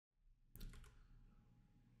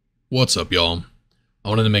What's up, y'all? I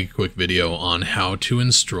wanted to make a quick video on how to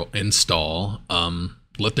install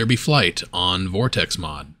Let There Be Flight on Vortex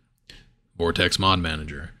Mod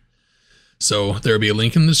Manager. So there'll be a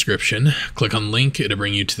link in the description. Click on the link, it'll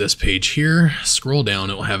bring you to this page here. Scroll down,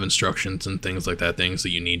 it will have instructions and things like that, things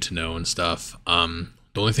that you need to know and stuff. The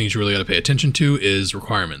only things you really got to pay attention to is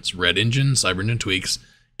requirements: red engine, cyber engine tweaks,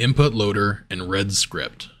 input loader, and red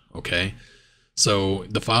script. Okay, so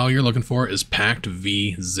the file you're looking for is packed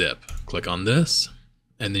v-zip. Click on this,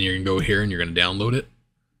 and then you're gonna go here and you're gonna download it.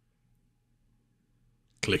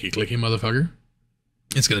 Clicky clicky, motherfucker.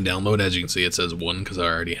 It's gonna download. As you can see, it says 1 because I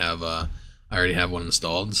already have one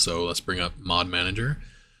installed. So let's bring up Mod Manager.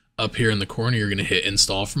 Up here in the corner, you're gonna hit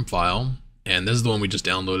Install from File, and this is the one we just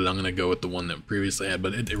downloaded. I'm gonna go with the one that we previously had,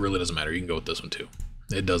 but it really doesn't matter. You can go with this one too.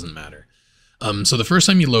 It doesn't matter. So the first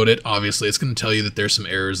time you load it, obviously it's going to tell you that there's some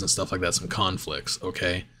errors and stuff like that, some conflicts,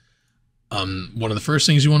 okay? One of the first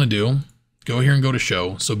things you want to do, go here and go to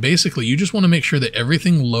show. So basically you just want to make sure that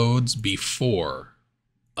everything loads before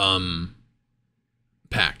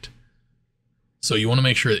packed. So you want to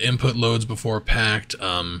make sure that input loads before packed,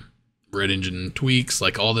 red engine tweaks,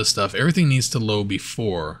 like all this stuff, everything needs to load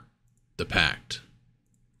before the packed.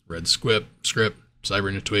 Red script, cyber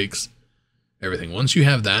engine tweaks, everything. Once you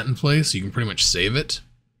have that in place, you can pretty much save it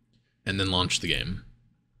and then launch the game.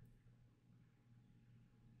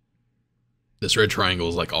 This red triangle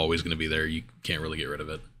is like always going to be there. You can't really get rid of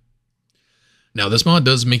it. Now this mod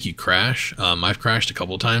does make you crash. I've crashed a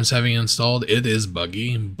couple times having it installed. It is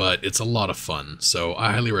buggy, but it's a lot of fun. So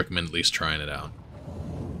I highly recommend at least trying it out.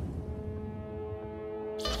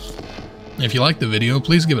 If you like the video,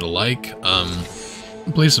 please give it a like.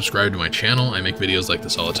 Please subscribe to my channel. I make videos like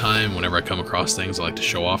this all the time. Whenever I come across things, I like to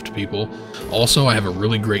show off to people. Also, I have a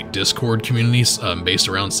really great Discord community based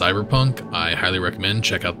around Cyberpunk. I highly recommend.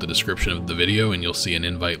 Check out the description of the video and you'll see an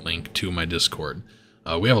invite link to my Discord.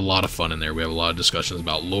 We have a lot of fun in there. We have a lot of discussions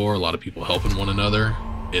about lore, a lot of people helping one another.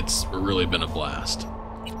 It's really been a blast.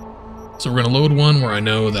 So we're going to load one where I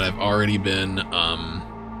know that I've already been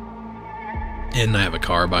and I have a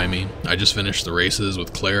car by me. I just finished the races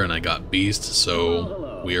with Claire and I got Beast,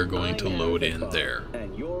 so we are going to load in there.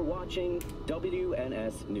 And you're watching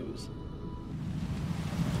WNS News.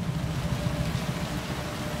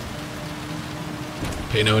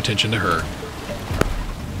 Pay no attention to her.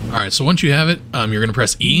 Alright, so once you have it, you're going to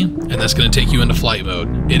press E, and that's going to take you into flight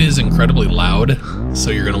mode. It is incredibly loud, so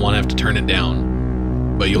you're going to want to have to turn it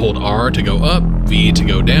down. But you hold R to go up, V to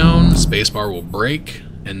go down, spacebar will brake,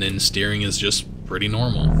 and then steering is just pretty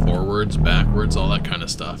normal. Forwards, backwards, all that kind of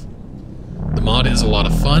stuff. The mod is a lot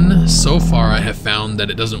of fun. So far I have found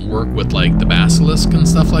that it doesn't work with like the Basilisk and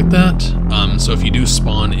stuff like that. So if you do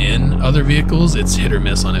spawn in other vehicles, it's hit or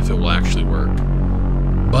miss on if it will actually work.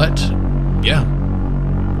 But yeah,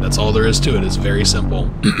 that's all there is to it. It's very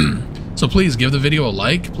simple. So please give the video a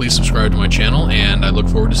like, please subscribe to my channel, and I look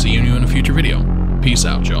forward to seeing you in a future video. Peace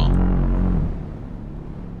out, y'all.